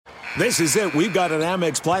This is it. We've got an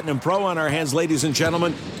Amex Platinum Pro on our hands, ladies and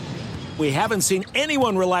gentlemen. We haven't seen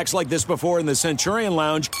anyone relax like this before in the Centurion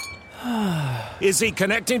Lounge. Is he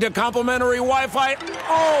connecting to complimentary Wi-Fi?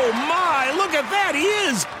 Oh, my. Look at that. He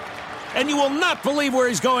is. And you will not believe where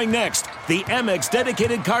he's going next. The Amex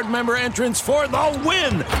dedicated card member entrance for the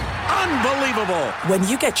win. Unbelievable. When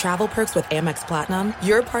you get travel perks with Amex Platinum,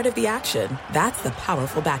 you're part of the action. That's the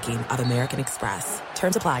powerful backing of American Express.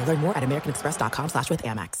 Terms apply. Learn more at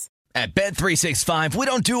americanexpress.com/withAmex. At Bet365, we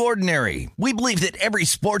don't do ordinary. We believe that every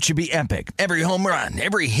sport should be epic. Every home run,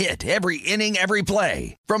 every hit, every inning, every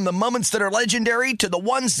play. From the moments that are legendary to the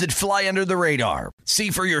ones that fly under the radar. See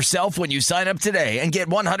for yourself when you sign up today and get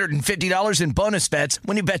 $150 in bonus bets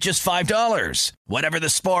when you bet just $5. Whatever the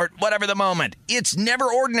sport, whatever the moment, it's never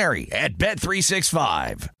ordinary at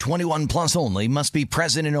Bet365. 21 plus only. Must be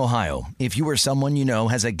present in Ohio. If you or someone you know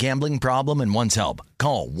has a gambling problem and wants help,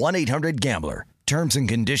 call 1-800-GAMBLER. Terms and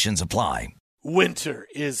conditions apply. Winter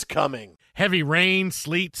is coming. Heavy rain,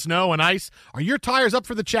 sleet, snow, and ice. Are your tires up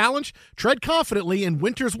for the challenge? Tread confidently in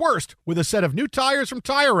winter's worst with a set of new tires from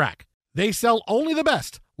Tire Rack. They sell only the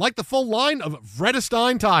best, like the full line of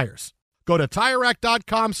Vredestein tires. Go to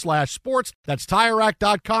TireRack.com/sports. That's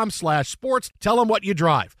TireRack.com/sports. Tell them what you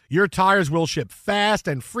drive. Your tires will ship fast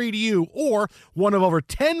and free to you or one of over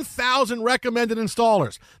 10,000 recommended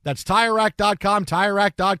installers. That's TireRack.com,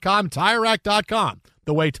 TireRack.com, TireRack.com.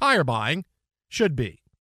 The way tire buying should be.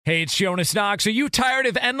 Hey, it's Jonas Knox. Are you tired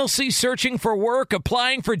of endlessly searching for work,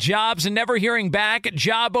 applying for jobs, and never hearing back?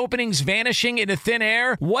 Job openings vanishing into thin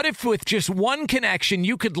air? What if with just one connection,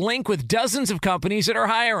 you could link with dozens of companies that are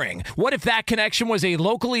hiring? What if that connection was a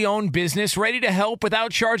locally owned business ready to help without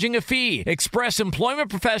charging a fee? Express Employment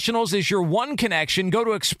Professionals is your one connection. Go to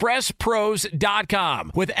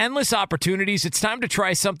expresspros.com. With endless opportunities, it's time to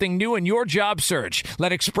try something new in your job search.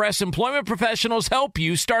 Let Express Employment Professionals help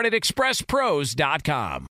you. Start at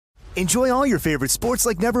expresspros.com. Enjoy all your favorite sports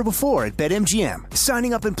like never before at BetMGM.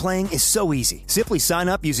 Signing up and playing is so easy. Simply sign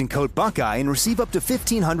up using code Buckeye and receive up to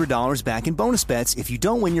 $1,500 back in bonus bets if you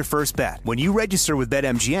don't win your first bet. When you register with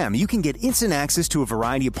BetMGM, you can get instant access to a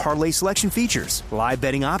variety of parlay selection features, live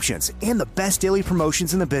betting options, and the best daily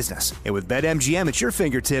promotions in the business. And with BetMGM at your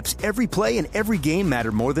fingertips, every play and every game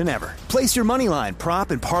matter more than ever. Place your moneyline,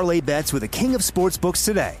 prop, and parlay bets with the king of sportsbooks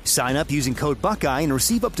today. Sign up using code Buckeye and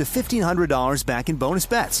receive up to $1,500 back in bonus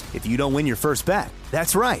bets if you don't win your first bet.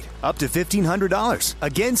 That's right, up to $1,500.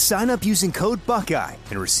 Again, sign up using code Buckeye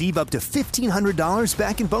and receive up to $1,500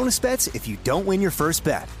 back in bonus bets if you don't win your first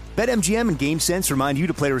bet. BetMGM and GameSense remind you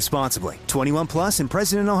to play responsibly. 21 plus and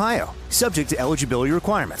present in Ohio. Subject to eligibility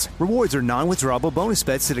requirements. Rewards are non-withdrawable bonus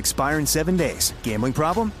bets that expire in 7 days. Gambling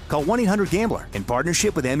problem? Call 1-800-GAMBLER in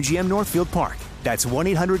partnership with MGM Northfield Park. That's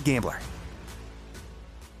 1-800-GAMBLER.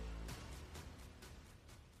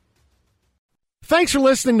 Thanks for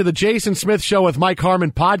listening to the Jason Smith Show with Mike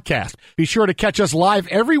Harmon podcast. Be sure to catch us live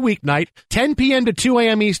every weeknight, 10 p.m. to 2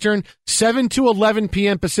 a.m. Eastern, 7 to 11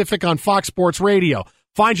 p.m. Pacific on Fox Sports Radio.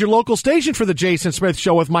 Find your local station for the Jason Smith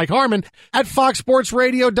Show with Mike Harmon at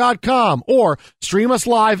foxsportsradio.com or stream us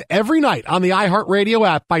live every night on the iHeartRadio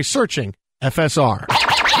app by searching FSR. Now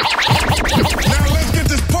let's get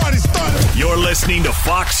this party started. You're listening to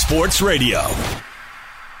Fox Sports Radio.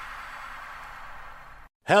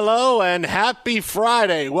 Hello and happy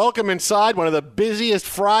Friday. Welcome inside one of the busiest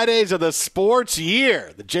Fridays of the sports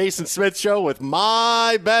year. The Jason Smith Show with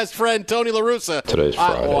my best friend, Tony La Russa. Today's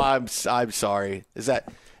Friday. I'm sorry. Is that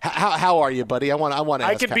how are you, buddy? I want to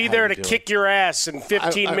I could be there to kick your ass in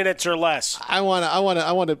 15 minutes or less. I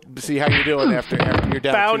want to see how you're doing after you're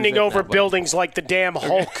down bounding Tuesday over night, buildings like the damn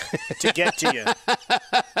Hulk to get to you.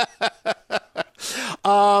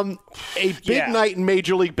 A big night in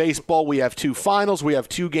Major League Baseball. We have two finals. We have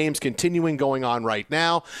two games continuing going on right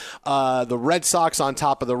now. The Red Sox on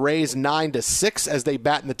top of the Rays 9-6 as they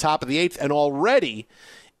bat in the top of the eighth. And already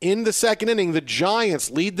in the second inning, the Giants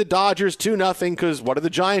lead the Dodgers 2-0 because what do the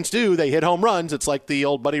Giants do? They hit home runs. It's like the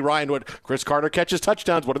old Buddy Ryan would. Chris Carter catches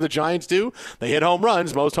touchdowns. What do the Giants do? They hit home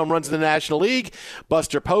runs. Most home runs in the National League.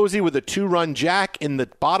 Buster Posey with a 2-run jack in the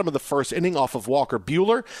bottom of the first inning off of Walker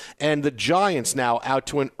Buehler. And the Giants now out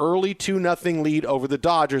to an early 2-0 lead over the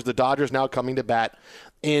Dodgers. The Dodgers now coming to bat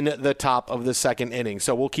in the top of the second inning.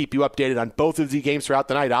 So we'll keep you updated on both of the games throughout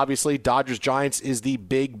the night. Obviously, Dodgers-Giants is the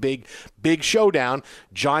big showdown.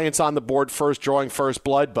 Giants on the board first, drawing first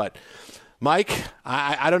blood. But, Mike,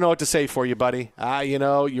 I don't know what to say for you, buddy.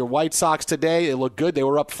 Your White Sox today, they look good. They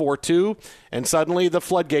were up 4-2, and suddenly the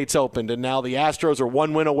floodgates opened. And now the Astros are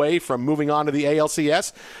one win away from moving on to the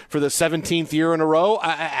ALCS for the 17th year in a row.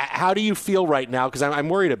 How do you feel right now? Because I'm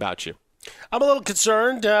worried about you. I'm a little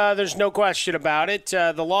concerned. There's no question about it.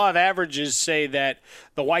 The law of averages say that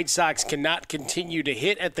the White Sox cannot continue to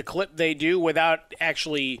hit at the clip they do without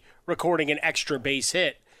actually recording an extra base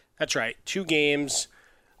hit. That's right. 2 games,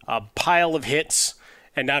 a pile of hits,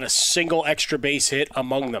 and not a single extra base hit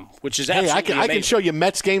among them, which is absolutely I can show you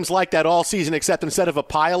Mets games like that all season, except instead of a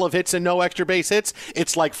pile of hits and no extra base hits,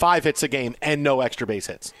 it's like 5 hits a game and no extra base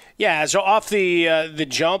hits. Yeah, so off the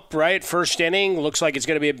jump, right, first inning, looks like it's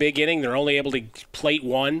going to be a big inning. They're only able to plate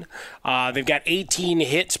 1. They've got 18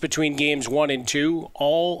 hits between games 1 and 2,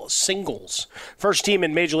 all singles. First team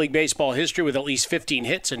in Major League Baseball history with at least 15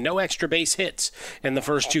 hits and no extra base hits in the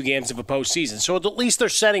first 2 games of a postseason. So at least they're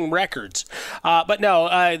setting records. But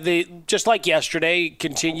no, they, just like yesterday,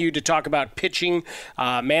 continue to talk about pitching,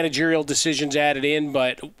 managerial decisions added in,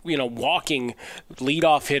 but, walking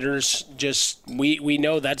leadoff hitters, we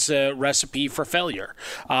know that's a recipe for failure.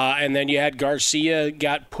 And then you had Garcia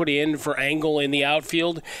got put in for Angle in the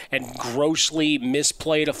outfield and grossly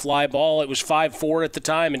misplayed a fly ball. It was 5-4 at the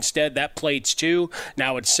time. Instead, that plate's 2.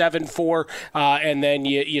 Now it's 7-4. And then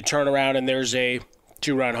you turn around and there's a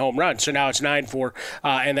 2-run home run. So now it's 9-4,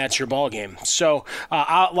 and that's your ball game. So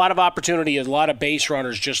a lot of opportunity, a lot of base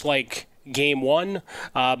runners, just like Game 1,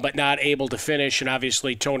 but not able to finish. And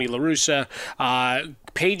obviously Tony La Russa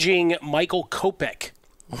paging Michael Kopech.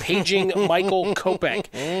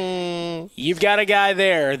 You've got a guy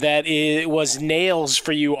there that was nails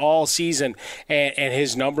for you all season, and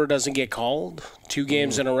his number doesn't get called 2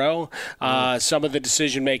 games in a row. Some of the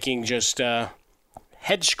decision-making just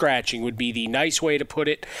head-scratching would be the nice way to put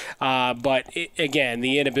it. But, again,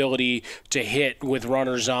 the inability to hit with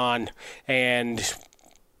runners on and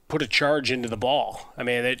put a charge into the ball. I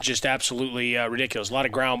mean, it's just absolutely ridiculous. A lot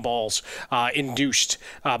of ground balls induced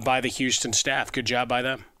by the Houston staff. Good job by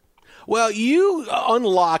them. Well, you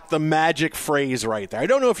unlocked the magic phrase right there. I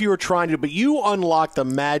don't know if you were trying to, but you unlocked the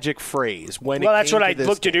magic phrase when. Well, that's what I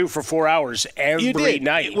look to do for 4 hours every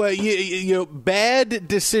night. Well, you bad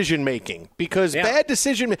decision making, because bad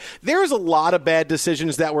decision. There's a lot of bad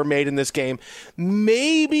decisions that were made in this game.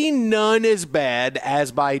 Maybe none as bad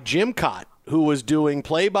as by Jim Kaat, who was doing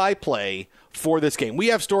play-by-play for this game. We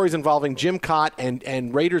have stories involving Jim Kaat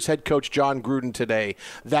and Raiders head coach John Gruden today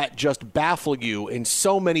that just baffle you in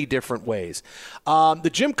so many different ways. The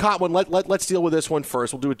Jim Kaat one, let's deal with this one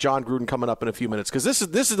first. We'll do it with John Gruden coming up in a few minutes, because this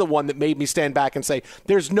is the one that made me stand back and say,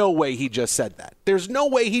 there's no way he just said that. There's no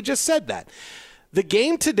way he just said that. The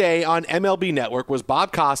game today on MLB Network was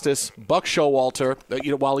Bob Costas, Buck Showalter,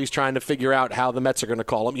 while he's trying to figure out how the Mets are going to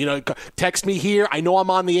call him. Text me here. I know I'm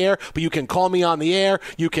on the air, but you can call me on the air.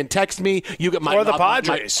 You can text me. You get or the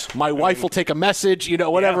Padres. My wife will take a message.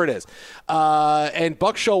 Whatever it is. And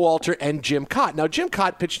Buck Showalter and Jim Kaat. Now, Jim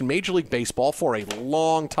Kaat pitched in Major League Baseball for a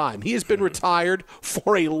long time. He has been retired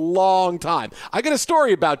for a long time. I got a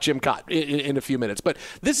story about Jim Kaat in a few minutes, but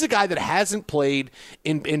this is a guy that hasn't played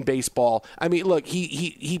in baseball. I mean, look.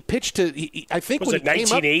 He pitched to. I think was when it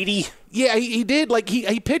 1980? Yeah, he did. Like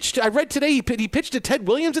he pitched. I read today he pitched to Ted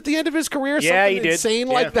Williams at the end of his career. Yeah, something he did. Insane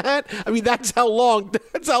like that. I mean, that's how long.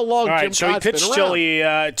 That's how long. All right, Jim so Kaat's he pitched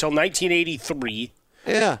till 1983.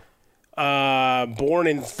 Yeah. Born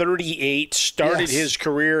in 38, started his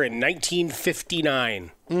career in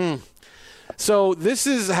 1959. So this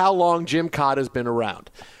is how long Jim Kaat has been around.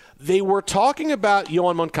 They were talking about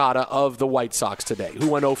Yoán Moncada of the White Sox today, who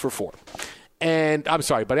went 0 for 4. And I'm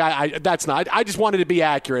sorry, but that's not. I just wanted to be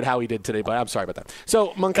accurate how he did today, but I'm sorry about that.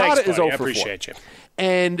 So Moncada is 0 for 4. I appreciate you.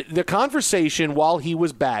 And the conversation while he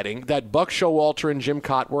was batting that Buck Showalter and Jim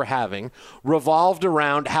Kaat were having revolved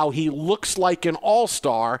around how he looks like an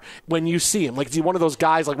all-star when you see him. Like, is he one of those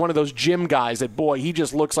guys, like one of those gym guys that, boy, he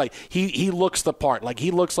just looks like he looks the part. Like, he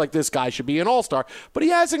looks like this guy should be an all-star, but he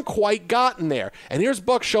hasn't quite gotten there. And here's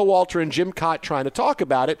Buck Showalter and Jim Kaat trying to talk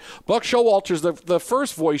about it. Buck Showalter's the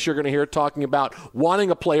first voice you're going to hear talking about wanting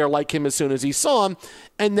a player like him as soon as he saw him.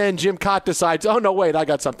 And then Jim Kaat decides, oh, no, wait, I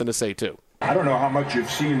got something to say, too. I don't know how much you've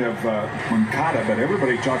seen of Moncada, but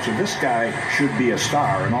everybody talks of this guy should be a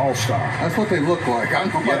star, an all-star. That's what they look like. I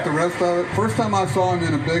don't know about the rest of it. First time I saw him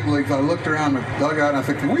in the big leagues, I looked around the dugout and I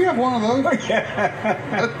said, can we have one of those?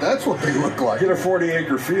 That's what they look like. Get a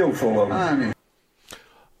 40-acre field full of them.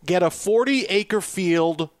 Get a 40-acre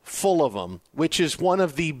field full of them, which is one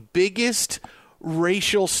of the biggest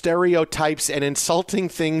racial stereotypes and insulting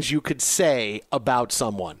things you could say about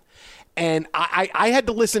someone. And I had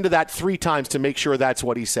to listen to that 3 times to make sure that's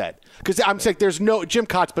what he said. Because I'm saying Jim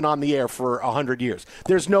Kaat's been on the air for 100 years.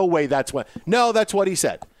 There's no way that's what he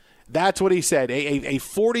said. That's what he said. A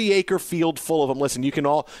 40-acre field full of them. Listen, you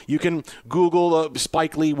can Google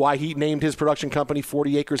Spike Lee, why he named his production company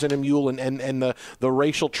 40 Acres and a Mule, and the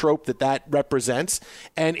racial trope that represents.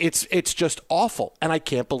 And it's just awful. And I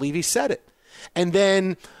can't believe he said it. And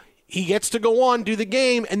then he gets to go on, do the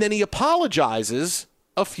game, and then he apologizes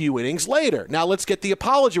a few innings later. Now let's get the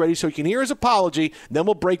apology ready so you can hear his apology. Then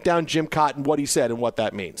we'll break down Jim Kaat and what he said and what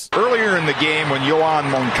that means. Earlier in the game, when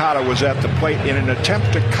Yoan Moncada was at the plate, in an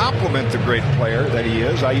attempt to compliment the great player that he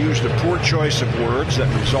is, I used a poor choice of words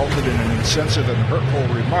that resulted in an insensitive and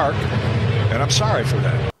hurtful remark, and I'm sorry for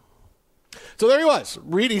that. So there he was.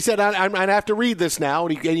 He said, I'd have to read this now,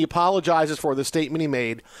 and he apologizes for the statement he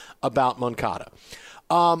made about Moncada.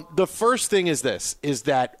 The first thing is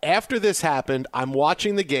that after this happened, I'm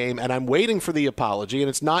watching the game and I'm waiting for the apology, and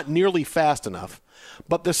it's not nearly fast enough.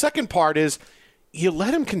 But the second part is, you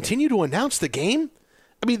let him continue to announce the game?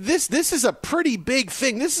 I mean, this is a pretty big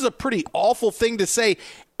thing. This is a pretty awful thing to say,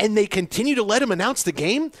 and they continue to let him announce the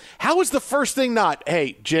game? How is the first thing not,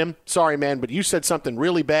 hey, Jim, sorry, man, but you said something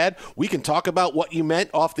really bad. We can talk about what you meant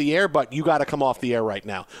off the air, but you got to come off the air right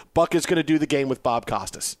now. Buck is going to do the game with Bob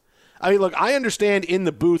Costas. I mean, look, I understand in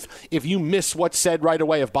the booth if you miss what's said right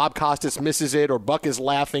away, if Bob Costas misses it or Buck is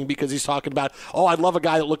laughing because he's talking about, oh, I'd love a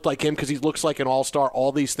guy that looked like him because he looks like an all-star,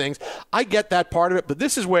 all these things. I get that part of it, but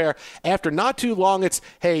this is where after not too long it's,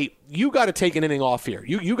 hey, you got to take an inning off here.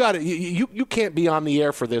 You can't be on the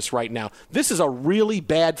air for this right now. This is a really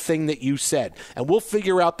bad thing that you said, and we'll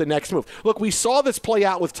figure out the next move. Look, we saw this play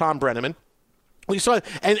out with Tom Brenneman. We saw it,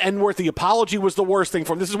 and where the apology was the worst thing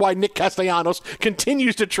for him. This is why Nick Castellanos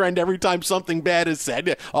continues to trend every time something bad is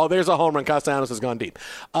said. Oh, there's a home run. Castellanos has gone deep.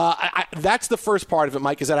 That's the first part of it,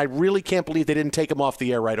 Mike, is that I really can't believe they didn't take him off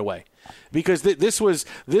the air right away. Because this was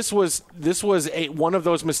one of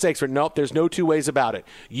those mistakes where, nope, there's no two ways about it.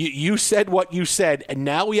 You said what you said, and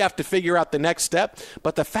now we have to figure out the next step.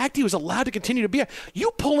 But the fact he was allowed to continue to be,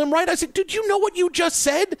 you pull him right. I said, dude, you know what you just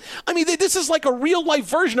said? I mean, this is like a real-life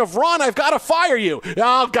version of, Ron, I've got to fire you.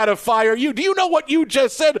 I've got to fire you. Do you know what you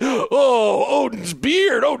just said? Oh, Odin's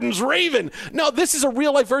beard, Odin's raven. No, this is a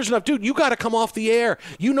real-life version of, dude, you got to come off the air.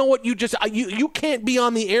 You know what you just – you can't be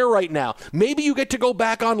on the air right now. Maybe you get to go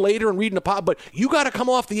back on later and read an apology, but you got to come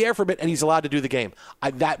off the air for a bit, and he's allowed to do the game.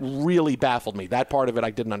 That really baffled me. That part of it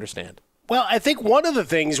I didn't understand. Well, I think one of the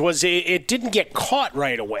things was it didn't get caught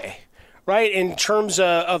right away, right, in terms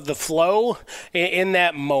of the flow in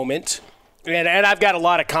that moment. And I've got a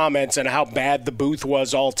lot of comments on how bad the booth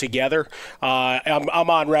was altogether. I'm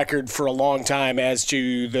on record for a long time as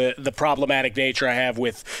to the problematic nature I have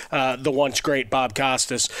with the once great Bob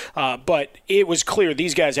Costas. But it was clear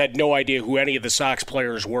these guys had no idea who any of the Sox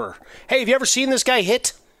players were. Hey, have you ever seen this guy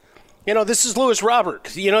hit? You know, this is Louis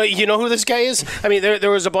Robert. You know who this guy is? I mean, there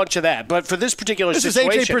was a bunch of that. But for this particular situation...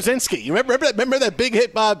 This is A.J. Brzezinski. You remember that big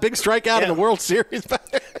hit, big strikeout in the World Series?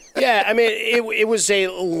 Yeah, I mean, it was a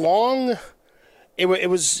long... It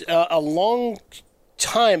was a long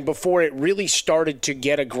time before it really started to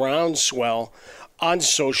get a groundswell on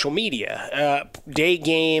social media. Day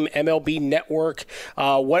Game, MLB Network,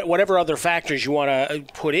 whatever other factors you want to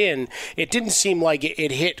put in, it didn't seem like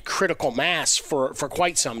it hit critical mass for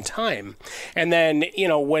quite some time. And then,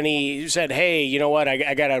 when he said, hey, you know what,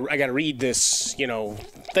 I gotta read this,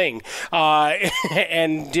 thing,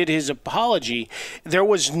 and did his apology, there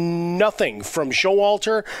was nothing from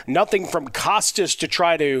Showalter, nothing from Costas to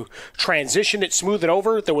try to transition it, smooth it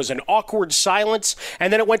over. There was an awkward silence,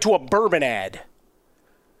 and then it went to a bourbon ad.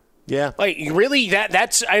 Yeah. Like, really?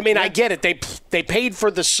 That's I mean, yeah. I get it. They paid for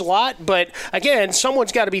the slot, but again,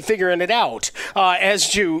 someone's got to be figuring it out as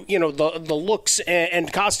to, the looks,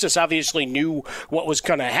 and Costas obviously knew what was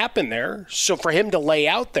going to happen there. So for him to lay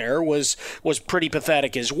out there was pretty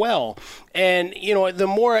pathetic as well. And, the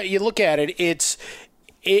more you look at it, it's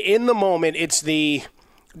in the moment, it's the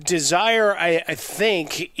desire, I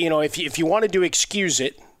think, if you wanted to excuse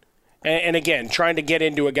it, and again, trying to get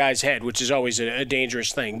into a guy's head, which is always a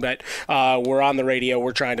dangerous thing. But we're on the radio.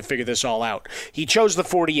 We're trying to figure this all out. He chose the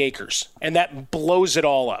 40 acres, and that blows it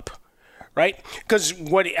all up, right? Because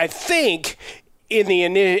what I think in the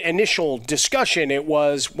initial discussion, it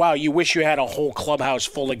was, wow, you wish you had a whole clubhouse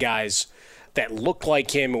full of guys that looked like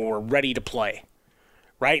him and were ready to play,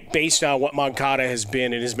 right? Based on what Moncada has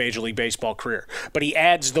been in his Major League Baseball career. But he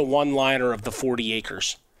adds the one-liner of the 40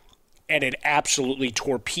 acres. And it absolutely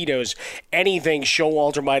torpedoes anything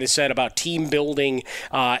Showalter might have said about team building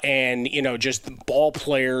and, just ball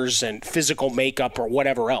players and physical makeup or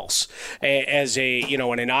whatever else. As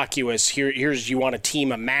an innocuous, here's you want a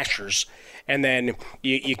team of mashers. and then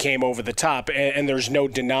you came over the top, and there's no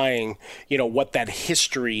denying, what that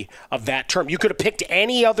history of that term. You could have picked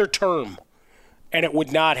any other term, and it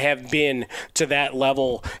would not have been to that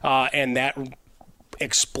level and that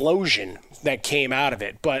explosion that came out of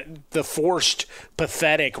it. But the forced,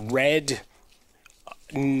 pathetic, red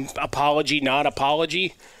apology,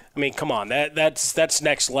 non-apology, I mean, come on, that's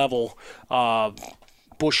next level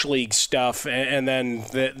Bush League stuff, and then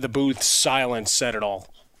the booth silence said it all.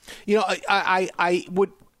 I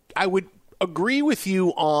would agree with you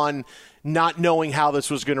on not knowing how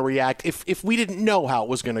this was going to react if we didn't know how it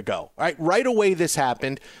was going to go. Right away this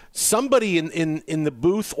happened. Somebody in the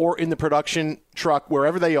booth or in the production truck,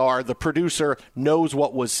 wherever they are, the producer knows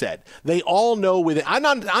what was said. They all know with it.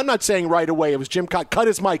 I'm not saying right away it was Jim Kaat, cut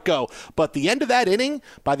his mic, go. But the end of that inning,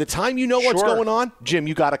 by the time you know what's going on, Jim,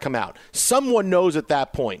 you got to come out. Someone knows at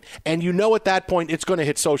that point. And at that point it's going to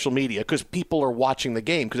hit social media because people are watching the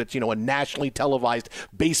game because it's, a nationally televised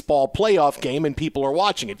baseball playoff game and people are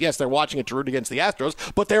watching it. Yes, they're watching it to root against the Astros,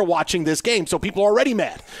 but they're watching this game. So people are already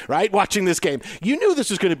mad, right? Watching this game. You knew this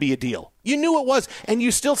was going to be a deal. You knew it was, and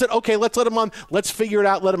you still said, okay, let's let him on. Let's figure it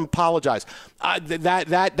out. Let him apologize.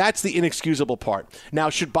 That's the inexcusable part.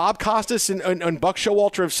 Now, should Bob Costas and Buck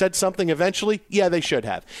Showalter have said something eventually? Yeah, they should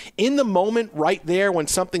have. In the moment, right there, when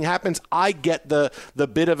something happens, I get the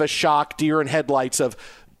bit of a shock, deer in headlights of,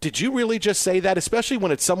 did you really just say that? Especially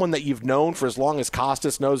when it's someone that you've known for as long as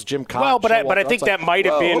Costas knows Jim Kaat. Well, but I think that might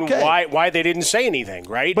have been why they didn't say anything,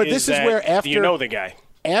 right? But this is where after you know the guy.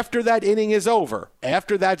 After that inning is over,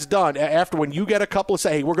 after that's done, after when you get a couple of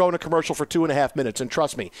hey, we're going to commercial for 2.5 minutes, and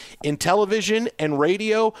trust me, in television and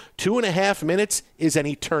radio, 2.5 minutes is an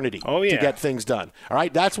eternity to get things done. All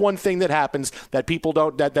right, that's one thing that happens that people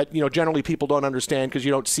don't generally people don't understand because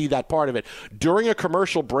you don't see that part of it. During a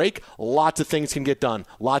commercial break, lots of things can get done.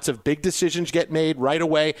 Lots of big decisions get made right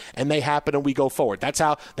away, and they happen, and we go forward. That's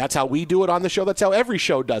how we do it on the show. That's how every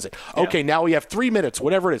show does it. Okay, now we have 3 minutes,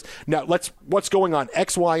 whatever it is. Now what's going on?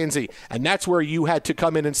 X, Y, and Z. And that's where you had to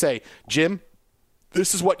come in and say, Jim,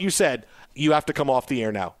 this is what you said. You have to come off the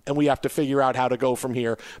air now, and we have to figure out how to go from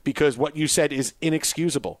here because what you said is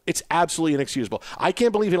inexcusable. It's absolutely inexcusable. I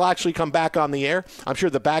can't believe he'll actually come back on the air. I'm sure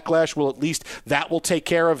the backlash will that will take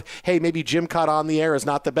care of, hey, maybe Jim Kaat on the air is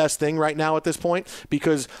not the best thing right now at this point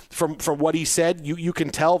because from what he said, you can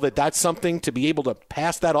tell that that's something to be able to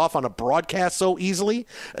pass that off on a broadcast so easily,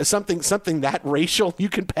 something that racial, you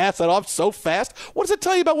can pass that off so fast. What does it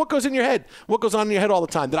tell you about what goes in your head, what goes on in your head all the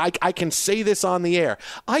time, that I can say this on the air?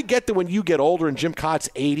 I get that when you get older and Jim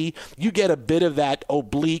Kaat's 80, you get a bit of that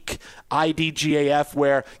oblique IDGAF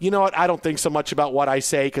where, you know what, I don't think so much about what I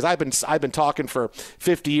say because I've been talking for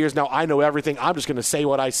 50 years now. I know everything. I'm just going to say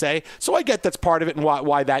what I say. So I get that's part of it and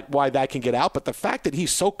why that can get out. But the fact that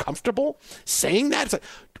he's so comfortable saying that, it's like,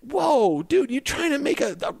 whoa, dude, you're trying to make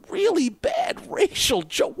a really bad racial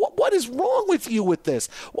joke. What is wrong with you with this?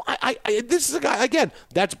 This is a guy, again,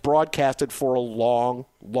 that's broadcasted for a long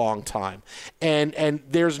time. And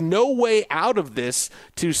there's no way out of this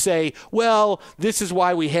to say, well, this is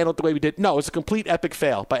why we handled it the way we did. No, it's a complete epic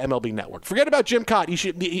fail by MLB Network. Forget about Jim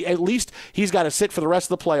Kaat. At least he's got to sit for the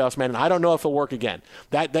rest of the playoffs, man, and I don't know if it'll work again.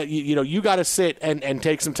 You got to sit and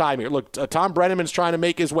take some time here. Look, Tom Brenneman's trying to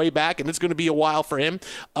make his way back, and it's going to be a while for him.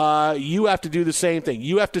 You have to do the same thing.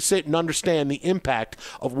 You have to sit and understand the impact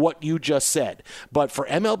of what you just said. But for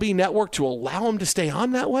MLB Network to allow him to stay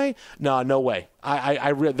on that way, no way.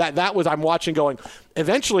 I'm watching going,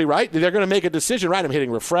 eventually, right, they're going to make a decision, right? I'm hitting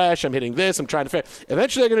refresh, I'm hitting this, I'm trying to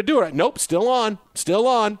eventually they're going to do it, right? Nope, still on,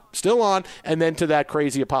 and then to that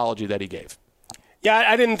crazy apology that he gave. Yeah,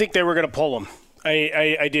 I didn't think they were going to pull him.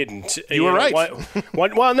 I didn't. You were right.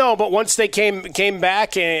 Well, no, but once they came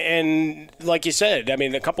back and like you said, I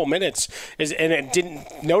mean, a couple minutes and it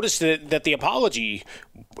didn't notice that the apology,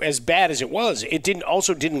 as bad as it was, it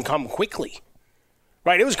didn't come quickly.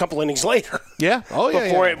 Right, it was a couple innings later. Yeah. Oh,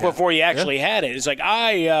 yeah. Before he actually had it. It's like,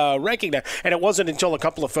 I recognize. And it wasn't until a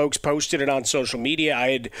couple of folks posted it on social media. I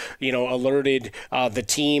had, alerted the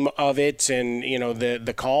team of it and,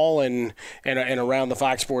 the call and around the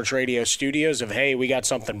Fox Sports Radio studios of, hey, we got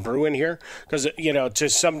something brewing here. Because, to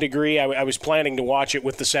some degree, I was planning to watch it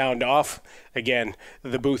with the sound off. Again,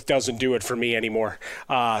 the booth doesn't do it for me anymore.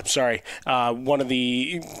 Sorry. One of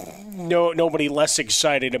the nobody less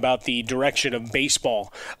excited about the direction of baseball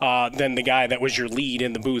than the guy that was your lead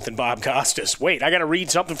in the booth and Bob Costas. Wait, I got to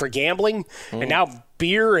read something for gambling? And now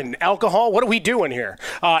beer and alcohol? What are we doing here?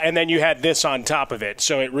 And then you had this on top of it.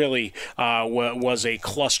 So it really was a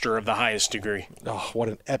cluster of the highest degree. Oh, what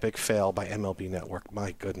an epic fail by MLB Network.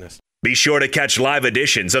 My goodness. Be sure to catch live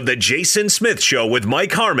editions of The Jason Smith Show with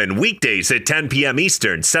Mike Harmon weekdays at 10 p.m.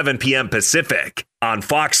 Eastern, 7 p.m. Pacific on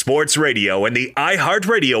Fox Sports Radio and the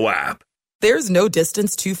iHeartRadio app. There's no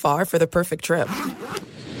distance too far for the perfect trip.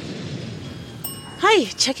 Hi,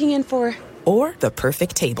 checking in for... Or the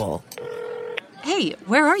perfect table. Hey,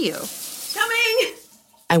 where are you? Coming!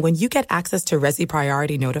 And when you get access to Resi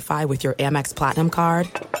Priority Notify with your Amex Platinum card...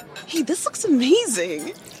 Hey, this looks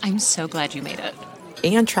amazing. I'm so glad you made it.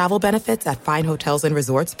 And travel benefits at fine hotels and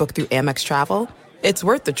resorts booked through Amex Travel, it's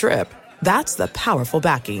worth the trip. That's the powerful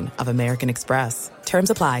backing of American Express. Terms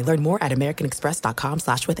apply. Learn more at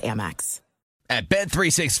americanexpress.com/withAmex. At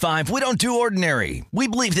Bet365, we don't do ordinary. We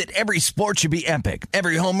believe that every sport should be epic.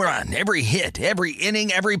 Every home run, every hit, every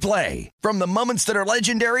inning, every play. From the moments that are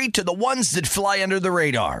legendary to the ones that fly under the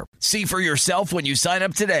radar. See for yourself when you sign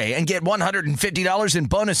up today and get $150 in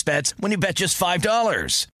bonus bets when you bet just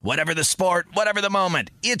 $5. Whatever the sport, whatever the moment,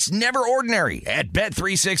 it's never ordinary at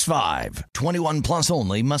Bet365. 21 plus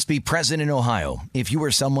only. Must be present in Ohio. If you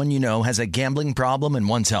or someone you know has a gambling problem and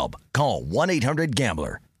wants help, call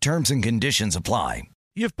 1-800-GAMBLER. Terms and conditions apply.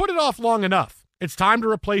 You've put it off long enough. It's time to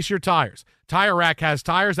replace your tires. Tire Rack has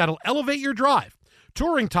tires that'll elevate your drive.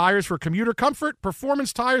 Touring tires for commuter comfort,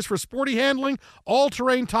 performance tires for sporty handling,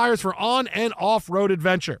 all-terrain tires for on- and off-road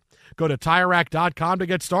adventure. Go to TireRack.com to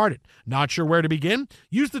get started. Not sure where to begin?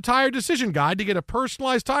 Use the Tire Decision Guide to get a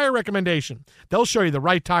personalized tire recommendation. They'll show you the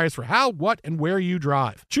right tires for how, what, and where you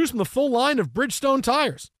drive. Choose from the full line of Bridgestone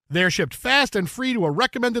tires. They're shipped fast and free to a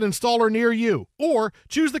recommended installer near you. Or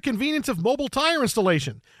choose the convenience of mobile tire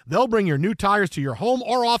installation. They'll bring your new tires to your home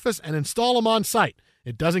or office and install them on site.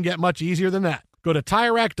 It doesn't get much easier than that. Go to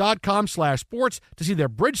TireRack.com/sports to see their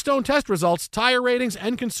Bridgestone test results, tire ratings,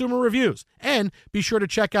 and consumer reviews. And be sure to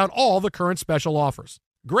check out all the current special offers.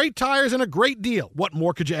 Great tires and a great deal. What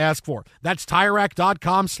more could you ask for? That's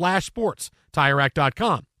TireRack.com/sports.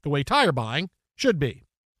 TireRack.com, the way tire buying should be.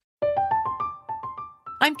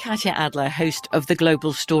 I'm Katia Adler, host of The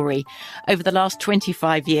Global Story. Over the last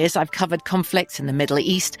 25 years, I've covered conflicts in the Middle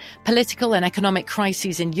East, political and economic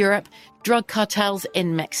crises in Europe, drug cartels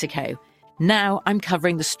in Mexico. Now I'm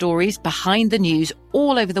covering the stories behind the news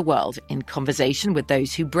all over the world in conversation with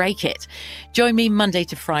those who break it. Join me Monday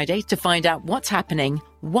to Friday to find out what's happening,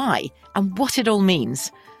 why, and what it all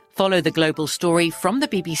means. Follow The Global Story from the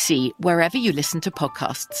BBC wherever you listen to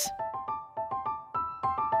podcasts.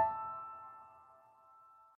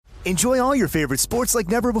 Enjoy all your favorite sports like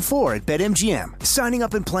never before at BetMGM. Signing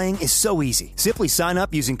up and playing is so easy. Simply sign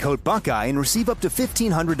up using code Buckeye and receive up to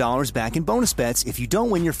 $1,500 back in bonus bets if you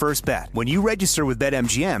don't win your first bet. When you register with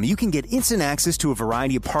BetMGM, you can get instant access to a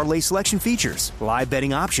variety of parlay selection features, live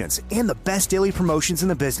betting options, and the best daily promotions in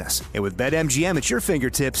the business. And with BetMGM at your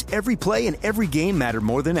fingertips, every play and every game matter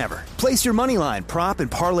more than ever. Place your moneyline, prop,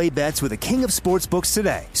 and parlay bets with the king of sportsbooks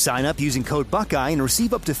today. Sign up using code Buckeye and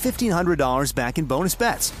receive up to $1,500 back in bonus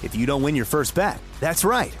bets if you don't win your first bet. That's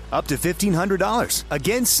right, up to $1,500.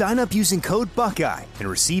 Again, sign up using code Buckeye and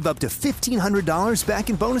receive up to $1,500 back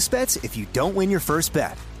in bonus bets if you don't win your first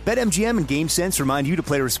bet. BetMGM and GameSense remind you to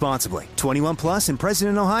play responsibly. 21 plus and present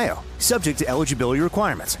in Ohio. Subject to eligibility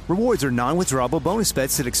requirements. Rewards are non-withdrawable bonus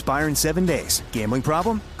bets that expire in 7 days. Gambling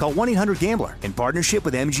problem? Call 1-800-GAMBLER in partnership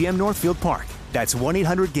with MGM Northfield Park. That's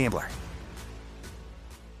 1-800-GAMBLER.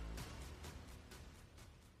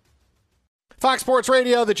 Fox Sports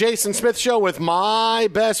Radio, The Jason Smith Show with my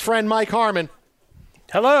best friend Mike Harmon.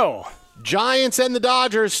 Hello. Giants and the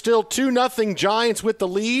Dodgers, still 2-0 Giants with the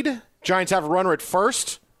lead. Giants have a runner at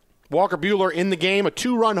first. Walker Buehler in the game, a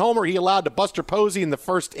 2-run homer he allowed to Buster Posey in the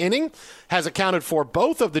first inning, has accounted for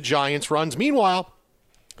both of the Giants' runs. Meanwhile,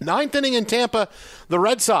 ninth inning in Tampa, the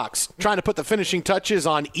Red Sox trying to put the finishing touches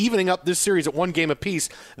on evening up this series at one game apiece.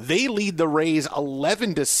 They lead the Rays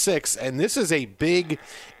 11-6, and this is a big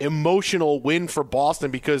emotional win for Boston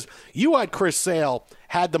because you had Chris Sale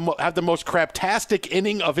had the most craptastic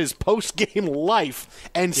inning of his post-game life,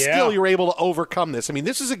 and still you're able to overcome this. I mean,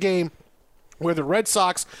 this is a game where the Red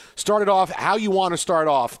Sox started off how you want to start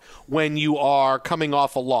off when you are coming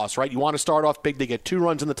off a loss, right? You want to start off big. They get 2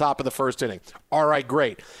 runs in the top of the first inning. All right,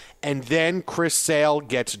 great. And then Chris Sale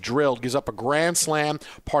gets drilled, gives up a grand slam,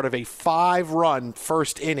 part of a 5-run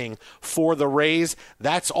first inning for the Rays.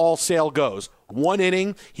 That's all Sale goes. 1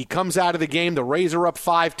 inning, he comes out of the game, the Rays are up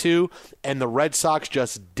 5-2, and the Red Sox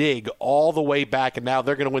just dig all the way back, and now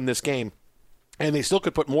they're going to win this game And they still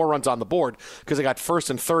could put more runs on the board because they got first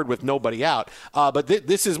and third with nobody out. But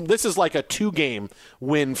this is like a 2-game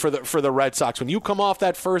win for the Red Sox. When you come off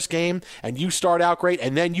that first game and you start out great,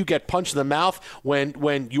 and then you get punched in the mouth when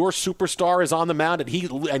your superstar is on the mound and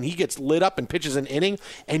he gets lit up and pitches an inning,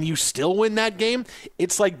 and you still win that game,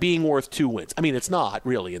 it's like being worth 2 wins. I mean, it's not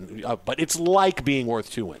really, but it's like being worth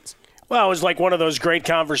 2 wins. Well, it was like one of those great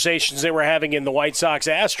conversations they were having in the White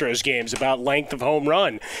Sox-Astros games about length of home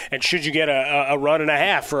run. And should you get a run and a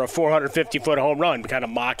half for a 450-foot home run, kind of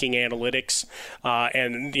mocking analytics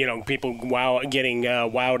and, people getting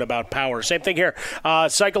wowed about power. Same thing here.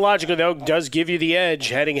 Psychologically, though, does give you the edge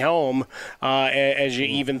heading home as you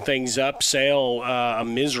even things up. Sale, a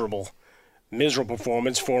miserable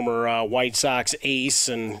performance, former White Sox ace,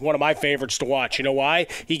 and one of my favorites to watch. You know why?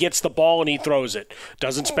 He gets the ball and he throws it.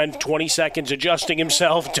 Doesn't spend 20 seconds adjusting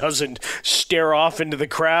himself, doesn't stare off into the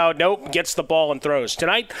crowd. Nope, gets the ball and throws.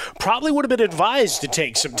 Tonight, probably would have been advised to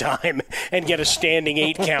take some time and get a standing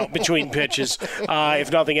 8 count between pitches.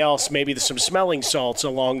 If nothing else, maybe some smelling salts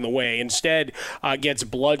along the way. Instead, gets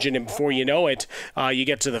bludgeoned, and before you know it, you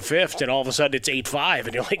get to the 5th, and all of a sudden it's 8-5,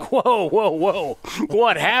 and you're like, whoa,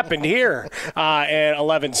 what happened here? And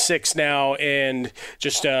 11-6 now, and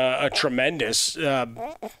just a tremendous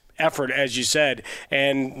effort, as you said.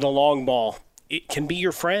 And the long ball, it can be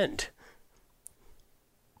your friend.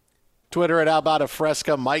 Twitter at Albata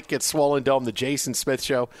Fresca. Mike gets Swollen Dome, the Jason Smith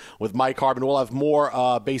Show with Mike Harmon. We'll have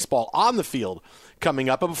more baseball on the field coming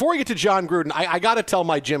up. But before we get to John Gruden, I got to tell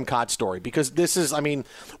my Jim Kaat story, because this is,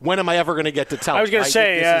 when am I ever going to get to tell it? I was going to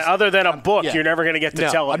say, other than a book, you're never going to get to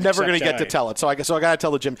tell it. I'm never going to get to tell it. So I got to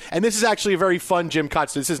tell the Jim. And this is actually a very fun Jim Kaat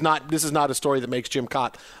story. This is not a story that makes Jim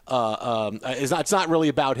Kaat. It's not really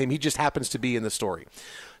about him. He just happens to be in the story.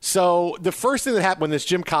 So the first thing that happened when this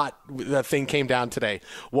Jim Kaat thing came down today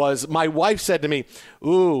was my wife said to me,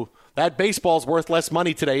 "Ooh, that baseball's worth less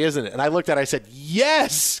money today, isn't it?" And I looked at it, I said,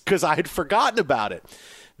 "Yes," because I had forgotten about it.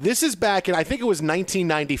 This is back in, I think it was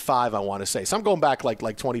 1995, I want to say. So I'm going back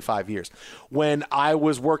like 25 years, when I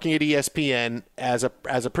was working at ESPN as a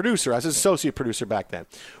producer, as an associate producer back then.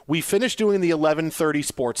 We finished doing the 11:30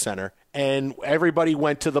 Sports Center, and everybody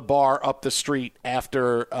went to the bar up the street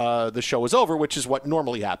after the show was over, which is what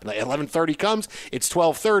normally happens. 11:30 comes, it's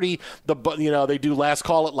 12:30. They do last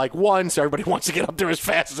call at like 1, so everybody wants to get up there as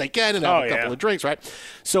fast as they can and have a couple of drinks, right?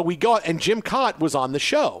 So we go, and Jim Kaat was on the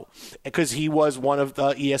show because he was one of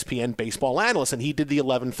the ESPN baseball analysts, and he did the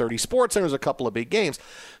 11:30 Sports Center. There's a couple of big games.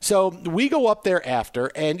 So we go up there after,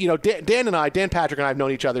 and Dan Patrick and I have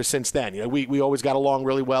known each other since then. We always got along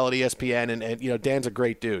really well at ESPN, and Dan's a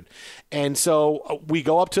great dude. And so we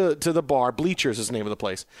go up to the bar. Bleachers is the name of the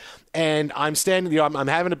place. And I'm standing, I'm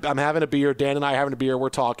having a beer. Dan and I are having a beer. We're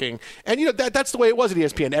talking, and that's the way it was at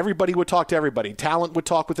ESPN. Everybody would talk to everybody. Talent would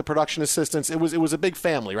talk with the production assistants. It was a big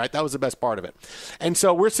family, right? That was the best part of it. And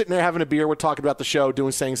so we're sitting there having a beer. We're talking about the show,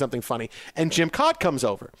 saying something funny. And Jim Kaat comes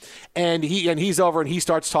over, and he's over, and he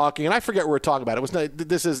starts talking. And I forget what we're talking about. It was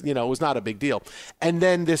not a big deal. And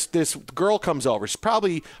then this girl comes over. She's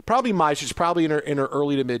probably she's probably in her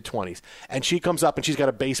early to mid 20s, and she comes up and she's got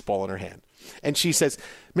a baseball in her hand. And she says,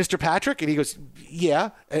 "Mr. Patrick?" And he goes, "Yeah."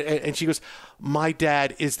 And she goes, "My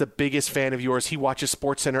dad is the biggest fan of yours. He watches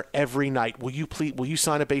SportsCenter every night. Will you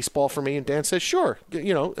sign a baseball for me?" And Dan says, "Sure."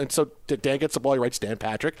 And so Dan gets the ball. He writes Dan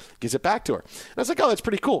Patrick, gives it back to her. And I was like, "Oh, that's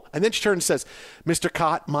pretty cool." And then she turns and says, "Mr.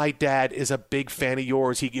 Kaat, my dad is a big fan of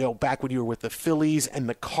yours. He, back when you were with the Phillies and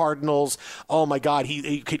the Cardinals. Oh my God,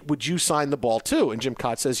 would you sign the ball too?" And Jim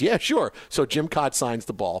Kaat says, "Yeah, sure." So Jim Kaat signs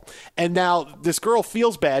the ball. And now this girl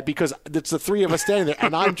feels bad because it's the three of us standing there,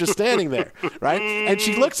 and I'm just standing there, right? And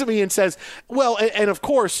she looks at me and says, "Well, and of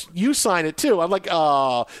course you sign it too." I'm like,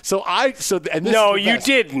 "Oh." No, you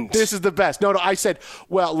didn't. This is the best. No, I said,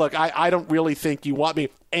 "Well, look, I don't really think you want me."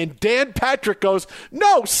 And Dan Patrick goes,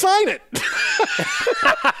 "No, sign it."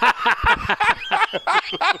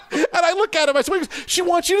 And I look at him. I said, "She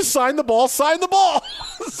wants you to sign the ball. Sign the ball."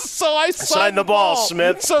 So I signed the ball,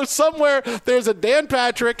 Smith. So somewhere there's a Dan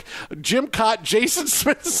Patrick, Jim Kaat, Jason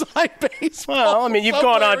Smith signed baseball. Well, you've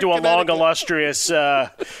gone on to a long, illustrious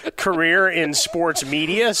career in sports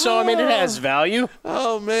media, so it has value.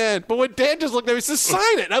 Oh man! But when Dan just looked at me, he says,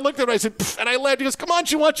 "Sign it." And I looked at him. I said, and I laughed. He goes, "Come on,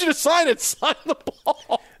 she wants you to sign it. Sign the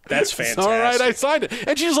ball." That's fantastic. All right, I signed it.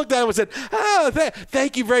 And she just looked at him and said, "Oh,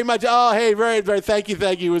 thank you very much. Oh, hey, very, very, thank you.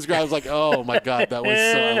 It was great." I was like, "Oh, my God, that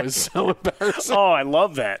was so embarrassing." Oh, I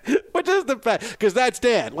love that. Which is the fact, because that's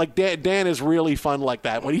Dan. Like, Dan is really fun like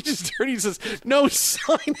that. When he just turned, he says, "No,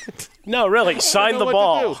 sign it." No, really, sign the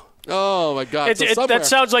ball. Oh, my God. That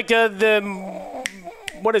sounds like the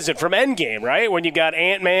what is it, from Endgame, right? When you got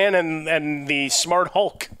Ant-Man and the Smart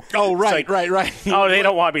Hulk Oh, right. Oh, they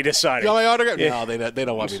don't want me to sign it. My autograph? Yeah. No, they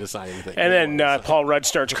don't want me to sign anything. And then Paul Rudd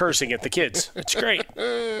starts cursing at the kids. It's great.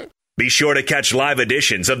 Be sure to catch live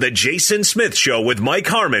editions of The Jason Smith Show with Mike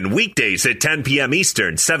Harmon weekdays at 10 p.m.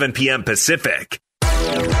 Eastern, 7 p.m. Pacific.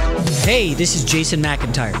 Hey, this is Jason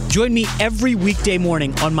McIntyre. Join me every weekday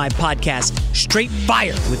morning on my podcast, Straight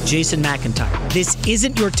Fire with Jason McIntyre. This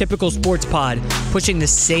isn't your typical sports pod pushing the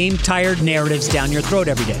same tired narratives down your throat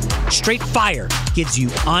every day. Straight Fire gives you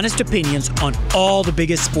honest opinions on all the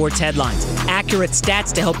biggest sports headlines, accurate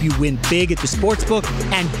stats to help you win big at the sportsbook,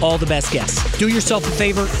 and all the best guests. Do yourself a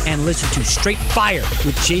favor and listen to Straight Fire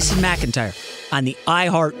with Jason McIntyre on the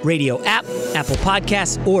iHeartRadio app, Apple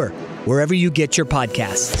Podcasts, or wherever you get your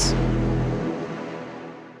podcasts.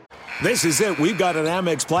 This is it. We've got an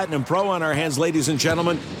Amex Platinum Pro on our hands, ladies and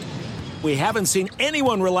gentlemen. We haven't seen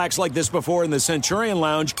anyone relax like this before in the Centurion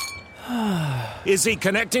Lounge. Is he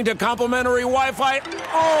connecting to complimentary Wi-Fi?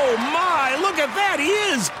 Oh, my! Look at that! He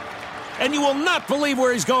is! And you will not believe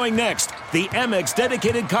where he's going next. The Amex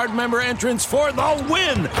dedicated card member entrance for the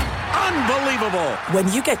win! Unbelievable!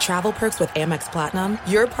 When you get travel perks with Amex Platinum,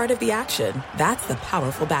 you're part of the action. That's the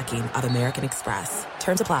powerful backing of American Express.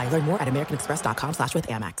 Terms apply. Learn more at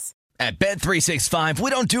americanexpress.com/withAmex. At Bet365, we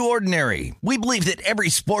don't do ordinary. We believe that every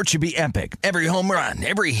sport should be epic. Every home run,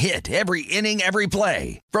 every hit, every inning, every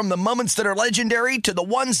play. From the moments that are legendary to the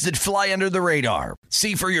ones that fly under the radar.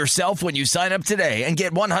 See for yourself when you sign up today and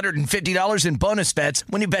get $150 in bonus bets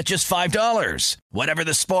when you bet just $5. Whatever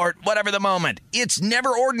the sport, whatever the moment, it's never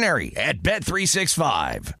ordinary at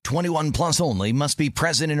Bet365. 21 plus only. Must be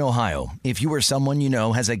present in Ohio. If you or someone you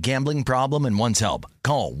know has a gambling problem and wants help,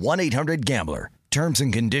 call 1-800-GAMBLER. Terms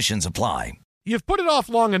and conditions apply. You've put it off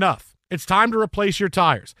long enough. It's time to replace your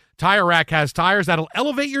tires. Tire Rack has tires that'll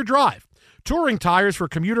elevate your drive. Touring tires for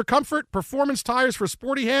commuter comfort, performance tires for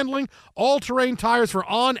sporty handling, all-terrain tires for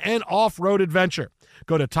on- and off-road adventure.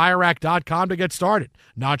 Go to TireRack.com to get started.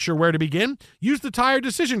 Not sure where to begin? Use the Tire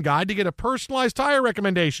Decision Guide to get a personalized tire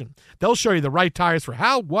recommendation. They'll show you the right tires for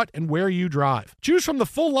how, what, and where you drive. Choose from the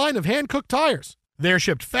full line of hand-cooked tires. They're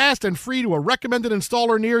shipped fast and free to a recommended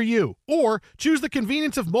installer near you. Or choose the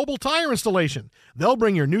convenience of mobile tire installation. They'll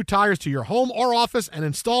bring your new tires to your home or office and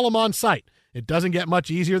install them on site. It doesn't get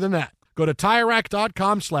much easier than that. Go to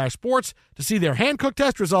TireRack.com/sports to see their hand-cooked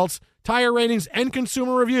test results, tire ratings, and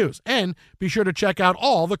consumer reviews. And be sure to check out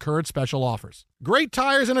all the current special offers. Great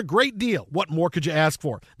tires and a great deal. What more could you ask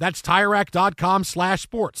for? That's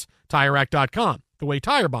TireRack.com/sports. TireRack.com, the way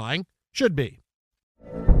tire buying should be.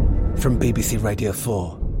 From BBC Radio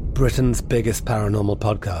 4, Britain's biggest paranormal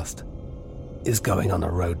podcast is going on a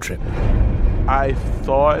road trip. I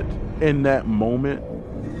thought in that moment,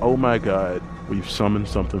 oh my God, we've summoned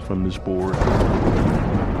something from this board.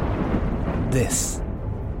 This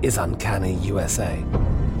is Uncanny USA.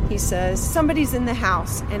 He says, somebody's in the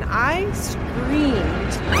house, and I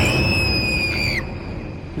screamed.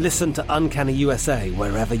 Listen to Uncanny USA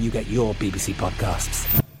wherever you get your BBC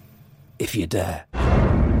podcasts, if you dare.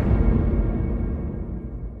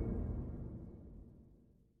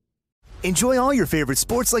 Enjoy all your favorite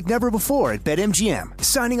sports like never before at BetMGM.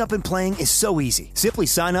 Signing up and playing is so easy. Simply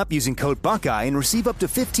sign up using code Buckeye and receive up to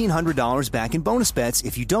 $1,500 back in bonus bets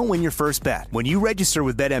if you don't win your first bet. When you register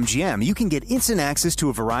with BetMGM, you can get instant access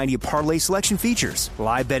to a variety of parlay selection features,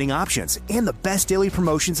 live betting options, and the best daily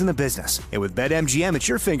promotions in the business. And with BetMGM at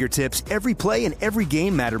your fingertips, every play and every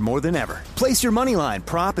game matter more than ever. Place your moneyline,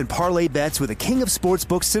 prop, and parlay bets with the king of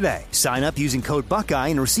sportsbooks today. Sign up using code Buckeye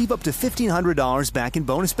and receive up to $1,500 back in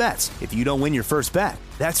bonus bets if you don't win your first bet.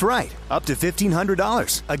 That's right, up to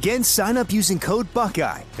 $1,500. Again, sign up using code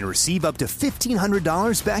Buckeye and receive up to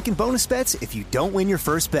 $1,500 back in bonus bets if you don't win your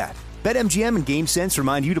first bet. BetMGM and GameSense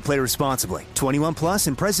remind you to play responsibly. 21 plus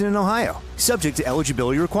and present in Ohio. Subject to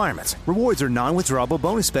eligibility requirements. Rewards are non-withdrawable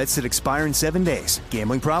bonus bets that expire in 7 days.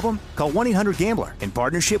 Gambling problem? Call 1-800-GAMBLER in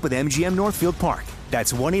partnership with MGM Northfield Park.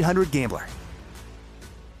 That's 1-800-GAMBLER.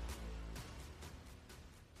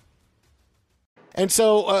 And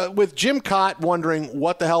so with Jim Kaat wondering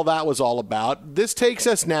what the hell that was all about, this takes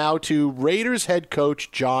us now to Raiders head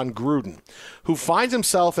coach John Gruden, who finds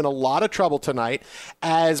himself in a lot of trouble tonight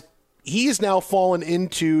as he has now fallen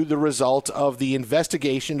into the result of the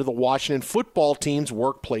investigation of the Washington football team's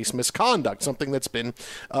workplace misconduct, something that's been,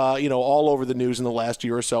 all over the news in the last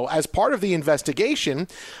year or so. As part of the investigation,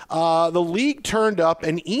 the league turned up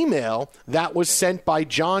an email that was sent by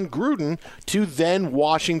John Gruden to then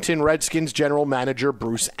Washington Redskins general manager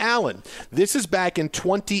Bruce Allen. This is back in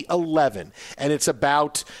 2011, and it's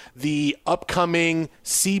about the upcoming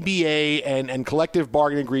CBA and collective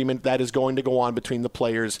bargaining agreement that is going to go on between the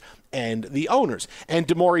players and the owners. And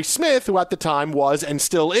DeMaurice Smith, who at the time was and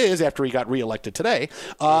still is, after he got reelected today,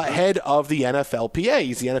 head of the NFLPA.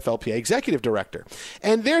 He's the NFLPA executive director.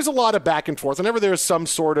 And there's a lot of back and forth. Whenever there's some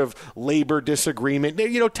sort of labor disagreement,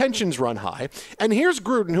 tensions run high. And here's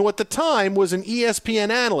Gruden, who at the time was an ESPN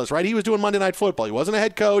analyst, right? He was doing Monday Night Football. He wasn't a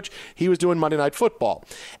head coach. He was doing Monday Night Football.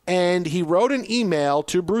 And he wrote an email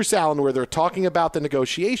to Bruce Allen where they're talking about the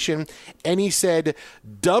negotiation, and he said,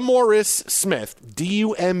 DeMaurice Smith,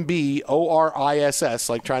 DUMBORISS,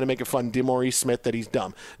 like trying to make it fun, DeMaurice Smith, that he's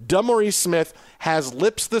dumb. DeMaurice Smith has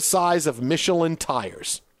lips the size of Michelin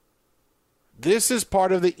tires. This is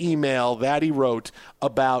part of the email that he wrote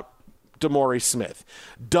about DeMaurice Smith.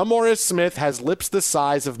 DeMaurice Smith has lips the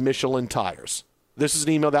size of Michelin tires. This is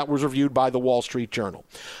an email that was reviewed by the Wall Street Journal.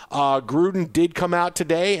 Gruden did come out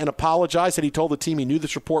today and apologize. Said he told the team he knew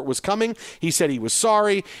this report was coming. He said he was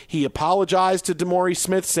sorry. He apologized to DeMaurice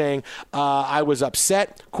Smith, saying, I was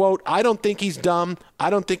upset. Quote, I don't think he's dumb. I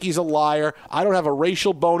don't think he's a liar. I don't have a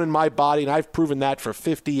racial bone in my body, and I've proven that for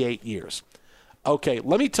 58 years. Okay,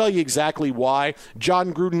 let me tell you exactly why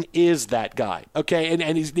John Gruden is that guy. Okay,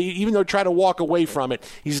 and he's, even though trying to walk away from it,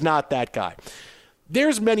 he's not that guy.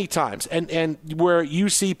 There's many times and where you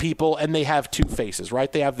see people and they have two faces, right?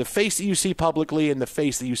 They have the face that you see publicly and the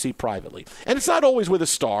face that you see privately. And it's not always with a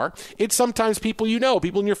star. It's sometimes people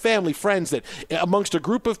people in your family, friends, that amongst a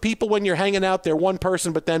group of people when you're hanging out, they're one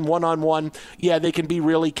person, but then one-on-one, they can be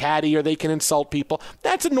really catty or they can insult people.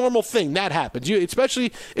 That's a normal thing. That happens.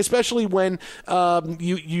 Especially when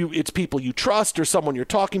it's people you trust or someone you're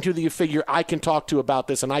talking to that you figure I can talk to about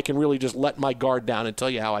this and I can really just let my guard down and tell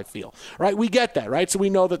you how I feel, right? We get that, right? So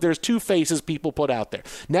we know that there's two faces people put out there.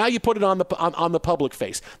 Now you put it on the public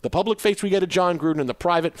face. The public face we get at John Gruden, and the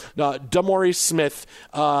private, DeMaurice Smith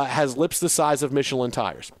has lips the size of Michelin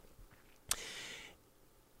tires.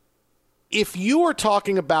 If you are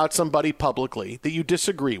talking about somebody publicly that you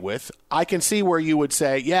disagree with, I can see where you would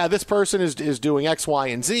say, yeah, this person is doing X, Y,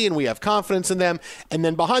 and Z, and we have confidence in them. And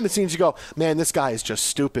then behind the scenes you go, man, this guy is just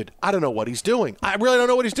stupid. I don't know what he's doing. I really don't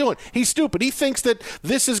know what he's doing. He's stupid. He thinks that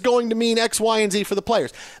this is going to mean X, Y, and Z for the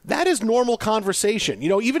players. That is normal conversation.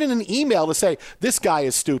 Even in an email to say, this guy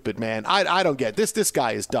is stupid, man. I don't get this. This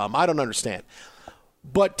guy is dumb. I don't understand.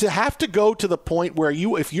 But to have to go to the point where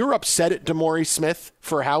if you're upset at DeMaurice Smith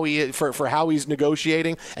for how he's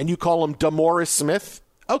negotiating and you call him DeMaurice Smith,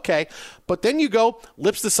 okay. But then you go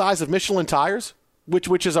lips the size of Michelin tires,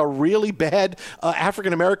 which is a really bad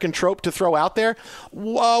African-American trope to throw out there.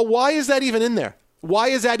 Why is that even in there? Why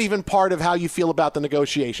is that even part of how you feel about the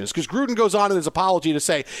negotiations? Because Gruden goes on in his apology to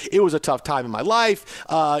say, it was a tough time in my life.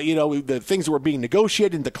 The things that were being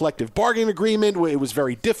negotiated, the collective bargaining agreement, it was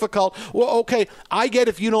very difficult. Well, okay, I get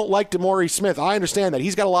if you don't like DeMaurice Smith. I understand that.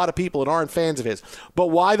 He's got a lot of people that aren't fans of his.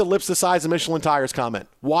 But why the lips the size of Michelin tires comment?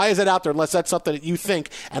 Why is it out there unless that's something that you think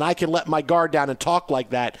and I can let my guard down and talk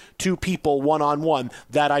like that to people one-on-one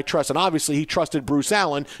that I trust? And obviously he trusted Bruce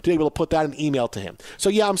Allen to be able to put that in an email to him. So,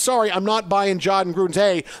 yeah, I'm sorry. I'm not buying John Gruden's,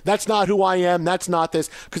 hey, that's not who I am, that's not this.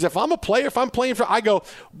 Because if I'm a player, if I'm playing for, I go,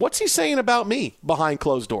 what's he saying about me behind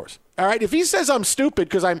closed doors? All right, if he says I'm stupid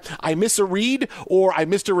because I miss a read or I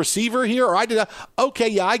missed a receiver here or I did okay,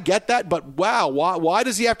 yeah, I get that, but wow, why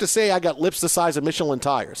does he have to say I got lips the size of Michelin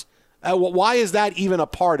tires? Why is that even a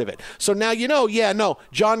part of it? So now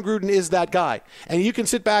John Gruden is that guy. And you can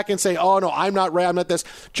sit back and say, oh, no, I'm not Ray, I'm not this.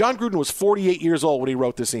 John Gruden was 48 years old when he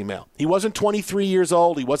wrote this email. He wasn't 23 years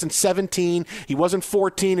old. He wasn't 17. He wasn't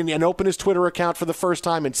 14 and opened his Twitter account for the first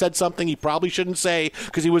time and said something he probably shouldn't say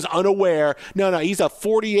because he was unaware. No, he's a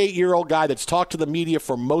 48-year-old guy that's talked to the media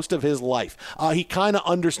for most of his life. He kind of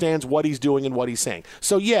understands what he's doing and what he's saying.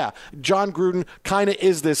 So, yeah, John Gruden kind of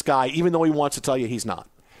is this guy, even though he wants to tell you he's not.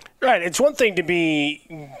 Right. It's one thing to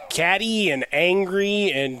be catty and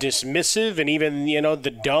angry and dismissive and even,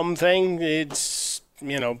 the dumb thing. It's,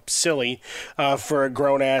 silly for a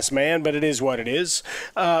grown-ass man, but it is what it is.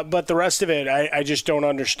 But the rest of it, I just don't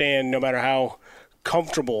understand, no matter how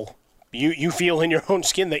comfortable you feel in your own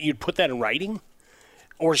skin, that you'd put that in writing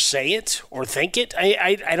or say it or think it.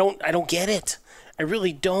 I don't get it. I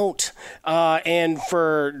really don't. And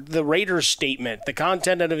for the Raiders statement, the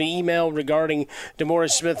content of an email regarding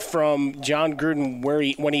DeMaurice Smith from John Gruden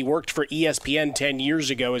when he worked for ESPN 10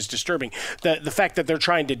 years ago is disturbing. The fact that they're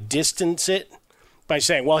trying to distance it by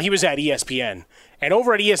saying, well, he was at ESPN. And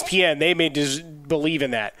over at ESPN, they may believe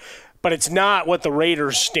in that. But it's not what the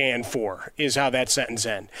Raiders stand for, is how that sentence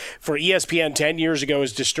ends. For ESPN 10 years ago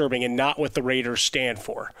is disturbing and not what the Raiders stand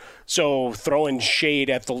for. So throwing shade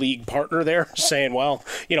at the league partner there, saying, well,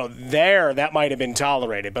 there that might have been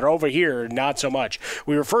tolerated, but over here, not so much.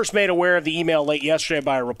 We were first made aware of the email late yesterday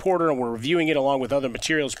by a reporter, and we're reviewing it along with other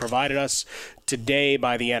materials provided us today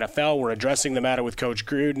by the NFL. We're addressing the matter with Coach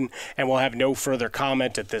Gruden, and we'll have no further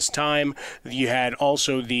comment at this time. You had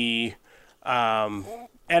also the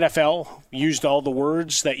NFL used all the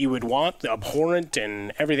words that you would want, abhorrent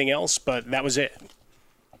and everything else, but that was it.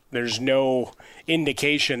 There's no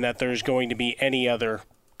indication that there's going to be any other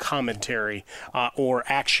commentary or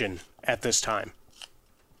action at this time.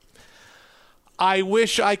 I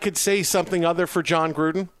wish I could say something other for John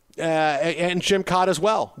Gruden and Jim Kaat as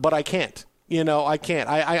well, but I can't. I can't.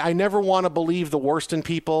 I never want to believe the worst in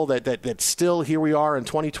people that still here we are in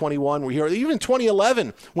 2021. We're here even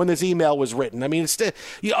 2011 when this email was written. I mean, it's still,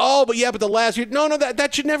 but the last year. No,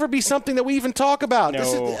 that should never be something that we even talk about.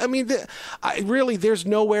 No. Really, there's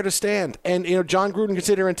nowhere to stand. And John Gruden can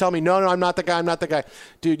sit here and tell me, no, I'm not the guy.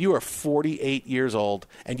 Dude, you are 48 years old,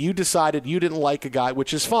 and you decided you didn't like a guy,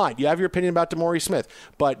 which is fine. You have your opinion about DeMaurice Smith,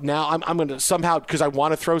 but now I'm going to somehow, because I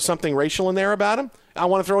want to throw something racial in there about him, I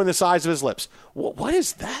want to throw in the size of his lips. What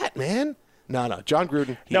is that, man? No. John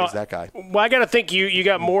Gruden, he is that guy. Well, I got to think you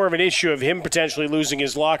got more of an issue of him potentially losing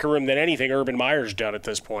his locker room than anything Urban Meyer's done at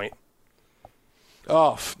this point.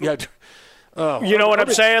 Oh, yeah. You know what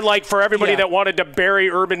I'm saying? Like, for everybody that wanted to bury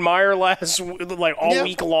Urban Meyer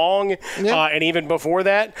week long, and even before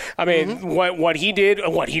that, I mean, what he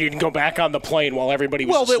didn't go back on the plane while everybody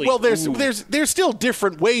was asleep. Well, there's still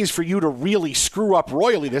different ways for you to really screw up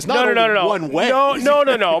royally. There's not one way.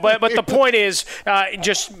 No. But the point is,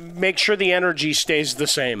 just make sure the energy stays the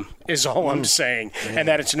same. Is all I'm saying, and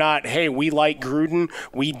that it's not, hey, we like Gruden,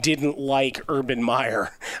 we didn't like Urban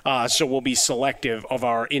Meyer, so we'll be selective of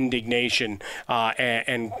our indignation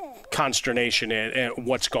and consternation at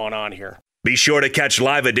what's going on here. Be sure to catch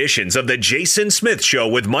live editions of The Jason Smith Show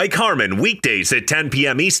with Mike Harmon weekdays at 10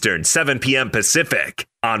 p.m. Eastern, 7 p.m. Pacific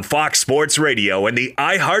on Fox Sports Radio and the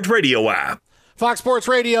iHeartRadio app. Fox Sports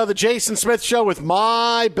Radio, The Jason Smith Show with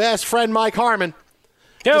my best friend Mike Harmon.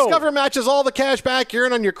 Discover matches all the cash back you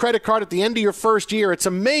earn on your credit card at the end of your first year. It's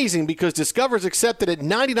amazing because Discover's accepted at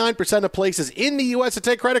 99% of places in the U.S. to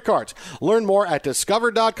take credit cards. Learn more at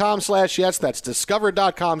discover.com/yes. That's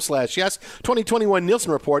discover.com/yes. 2021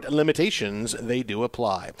 Nielsen Report. Limitations, they do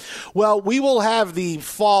apply. Well, we will have the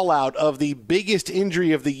fallout of the biggest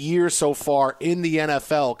injury of the year so far in the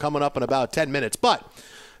NFL coming up in about 10 minutes. But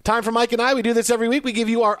time for Mike and I. We do this every week. We give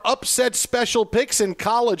you our upset special picks in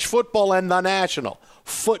college football and the National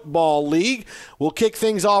Football League. We'll kick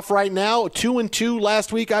things off right now. 2-2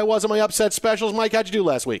 last week. I was on my upset specials. Mike, how'd you do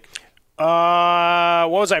last week? What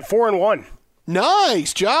was I? 4-1.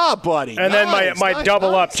 Nice job, buddy. And then my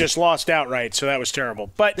double up just lost outright, so that was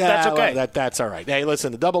terrible. But that's okay. Well, that's all right. Hey,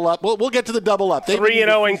 listen, the double up. We'll get to the double up.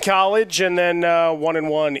 3-0 in college, and then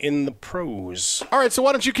 1-1 in the pros. All right, so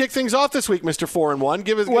why don't you kick things off this week, Mr. 4-1?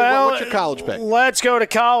 Give us what's your college pick? Let's go to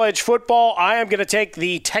college football. I am going to take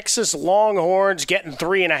the Texas Longhorns, getting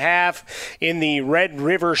 3.5 in the Red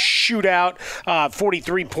River Shootout,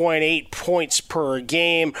 43.8 points per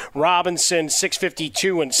game. Robinson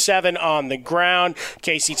 652-7 on the ground.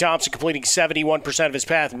 Casey Thompson completing 71% of his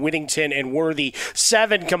pass. Whittington and Worthy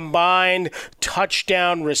 7 combined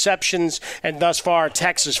touchdown receptions, and thus far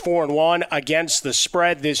Texas 4-1 against the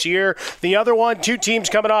spread this year. The other one, two teams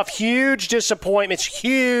coming off huge disappointments.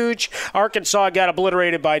 Huge. Arkansas got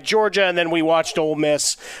obliterated by Georgia, and then we watched Ole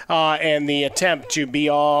Miss and the attempt to be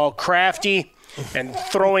all crafty and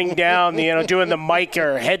throwing down, doing the mic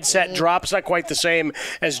or headset drop. It's not quite the same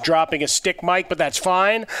as dropping a stick mic, but that's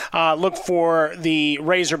fine. Look for the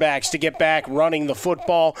Razorbacks to get back running the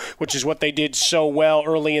football, which is what they did so well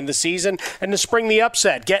early in the season, and to spring the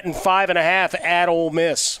upset, getting 5.5 at Ole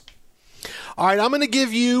Miss. All right, I'm going to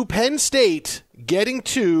give you Penn State getting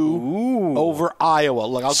 2 over Iowa.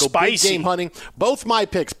 Look, I'll go spicy. Big game hunting. Both my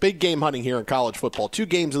picks, big game hunting here in college football. 2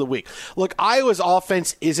 games of the week. Look, Iowa's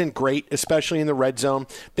offense isn't great, especially in the red zone.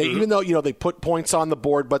 They, even though they put points on the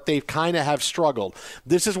board, but they kind of have struggled.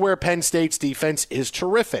 This is where Penn State's defense is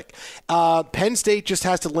terrific. Penn State just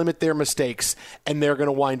has to limit their mistakes, and they're going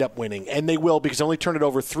to wind up winning. And they will, because they only turned it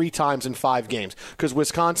over 3 times in 5 games. Because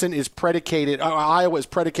Iowa is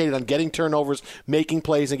predicated on getting turnovers, making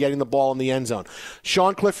plays, and getting the ball in the end zone.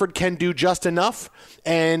 Sean Clifford can do just enough,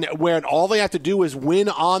 and when all they have to do is win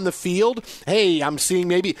on the field, hey, I'm seeing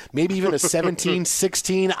maybe even a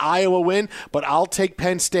 17-16 Iowa win, but I'll take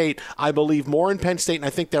Penn State. I believe more in Penn State, and I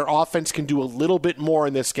think their offense can do a little bit more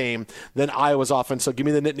in this game than Iowa's offense, so give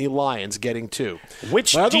me the Nittany Lions getting 2.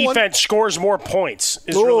 Which defense scores more points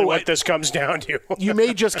is really what this comes down to. You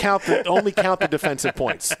may just only count the defensive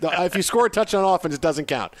points. If you score a touchdown on offense, it doesn't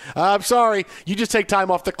count. I'm sorry. You just take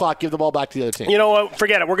time off the clock, give the ball back to the other team. You know what?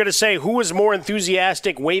 Forget it. We're going to say who was more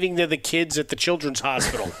enthusiastic waving to the kids at the Children's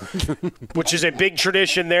Hospital, which is a big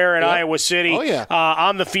tradition there in Iowa City. Oh, yeah.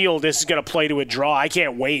 On the field, this is going to play to a draw. I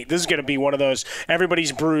can't wait. This is going to be one of those,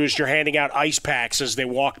 everybody's bruised. You're handing out ice packs as they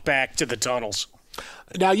walk back to the tunnels.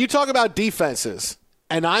 Now, you talk about defenses,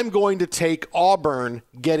 and I'm going to take Auburn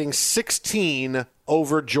getting 16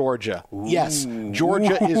 over Georgia. Ooh. Yes,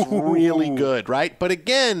 Georgia is really good, right? But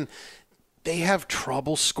again, they have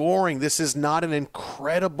trouble scoring. This is not an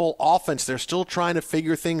incredible offense. They're still trying to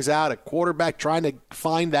figure things out. A quarterback trying to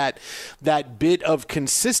find that bit of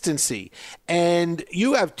consistency. And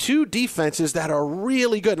you have two defenses that are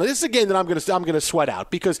really good. Now, this is a game that I'm going to sweat out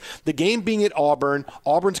because the game being at Auburn,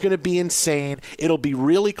 Auburn's going to be insane. It'll be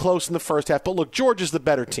really close in the first half. But look, Georgia's the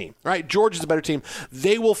better team, right? Georgia's the better team.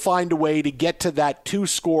 They will find a way to get to that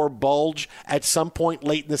 2-score bulge at some point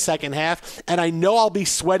late in the second half. And I know I'll be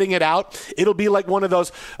sweating it out. It'll be like one of those,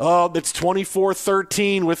 it's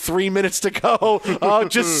 24-13 with 3 minutes to go.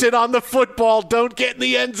 Just sit on the football. Don't get in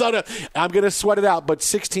the end zone. I'm going to sweat it out. But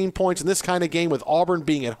 16 points in this kind of game with Auburn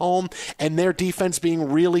being at home and their defense being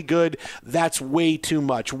really good, that's way too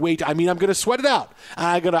much. I'm going to sweat it out.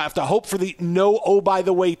 I'm going to have to hope for the by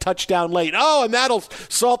the way, touchdown late. And that'll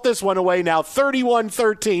salt this one away now.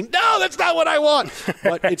 31-13. No, that's not what I want.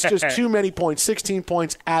 But it's just too many points. 16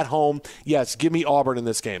 points at home. Yes, give me Auburn in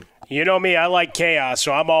this game. You know me, I like chaos,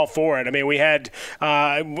 so I'm all for it. I mean, we had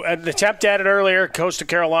an attempt at it earlier, Coastal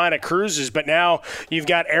Carolina cruises, but now you've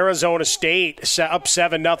got Arizona State up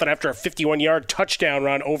 7-0 after a 51-yard touchdown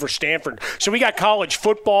run over Stanford. So we got college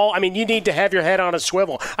football. I mean, you need to have your head on a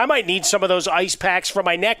swivel. I might need some of those ice packs for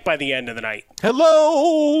my neck by the end of the night.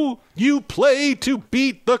 Hello, you play to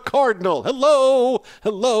beat the Cardinal. Hello.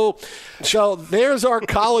 So there's our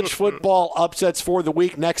college football upsets for the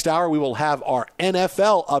week. Next hour, we will have our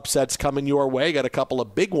NFL upsets coming your way. Got a couple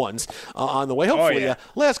of big ones on the way. Hopefully,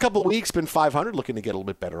 last couple of weeks been 500. Looking to get a little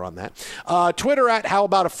bit better on that. Twitter at How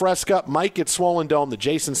About a Fresca. Mike at Swollen Dome. The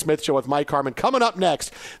Jason Smith Show with Mike Harmon. Coming up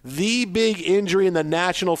next, the big injury in the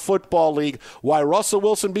National Football League. Why Russell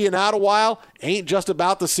Wilson being out a while ain't just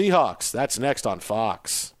about the Seahawks. That's next on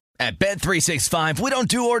Fox. At Bet365, we don't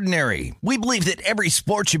do ordinary. We believe that every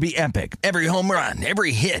sport should be epic. Every home run,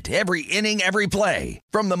 every hit, every inning, every play.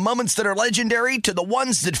 From the moments that are legendary to the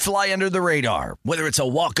ones that fly under the radar. Whether it's a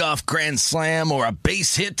walk-off grand slam or a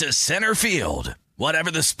base hit to center field.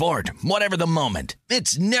 Whatever the sport, whatever the moment.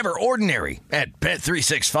 It's never ordinary at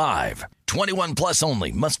Bet365. 21 plus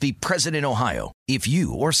only. Must be present in Ohio. If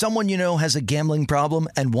you or someone you know has a gambling problem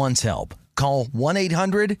and wants help, call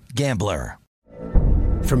 1-800-GAMBLER.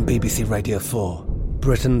 From BBC Radio 4,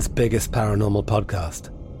 Britain's biggest paranormal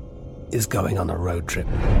podcast is going on a road trip.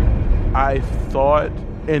 I thought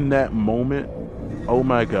in that moment, oh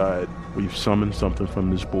my God, we've summoned something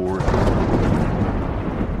from this board.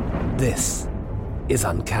 This is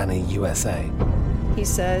Uncanny USA. He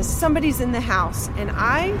says, somebody's in the house, and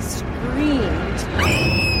I screamed.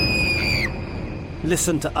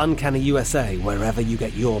 Listen to Uncanny USA wherever you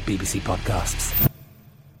get your BBC podcasts,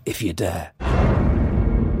 if you dare.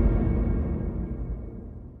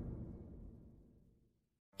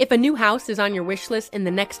 If a new house is on your wish list in the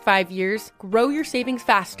next 5 years, grow your savings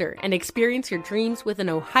faster and experience your dreams with an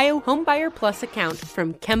Ohio Homebuyer Plus account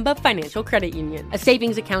from Kemba Financial Credit Union. A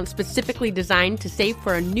savings account specifically designed to save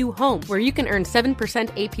for a new home, where you can earn 7%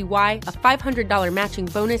 APY, a $500 matching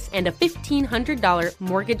bonus, and a $1,500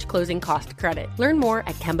 mortgage closing cost credit. Learn more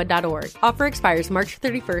at Kemba.org. Offer expires March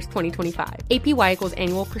 31st, 2025. APY equals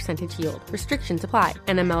annual percentage yield. Restrictions apply.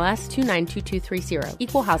 NMLS 292230.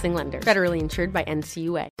 Equal housing lender. Federally insured by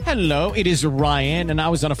NCUA. Hello, it is Ryan, and I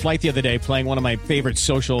was on a flight the other day playing one of my favorite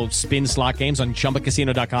social spin slot games on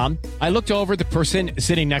ChumbaCasino.com. I looked over at the person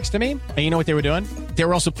sitting next to me, and you know what they were doing? They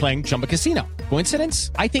were also playing Chumba Casino.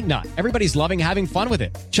 Coincidence? I think not. Everybody's loving having fun with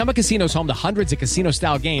it. Chumba Casino is home to hundreds of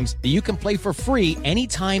casino-style games that you can play for free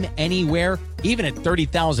anytime, anywhere, even at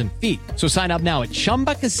 30,000 feet. So sign up now at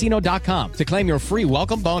ChumbaCasino.com to claim your free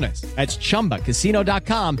welcome bonus. That's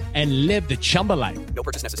ChumbaCasino.com and live the Chumba life. No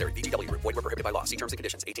purchase necessary. VGW. Void where prohibited by law. See terms and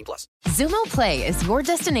conditions. 18+. Xumo Play is your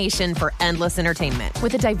destination for endless entertainment.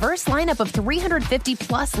 With a diverse lineup of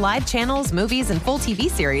 350+ live channels, movies, and full TV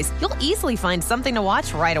series, you'll easily find something to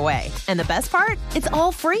watch right away. And the best part? It's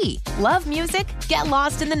all free. Love music? Get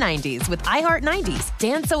lost in the 90s with iHeart 90s.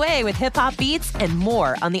 Dance away with hip-hop beats and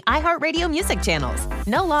more on the iHeartRadio music channels.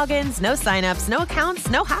 No logins, no signups, no accounts,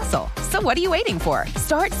 no hassle. So what are you waiting for?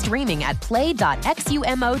 Start streaming at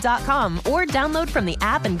play.xumo.com or download from the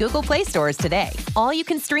app and Google Play stores today. All you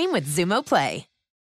can stream with Xumo Play.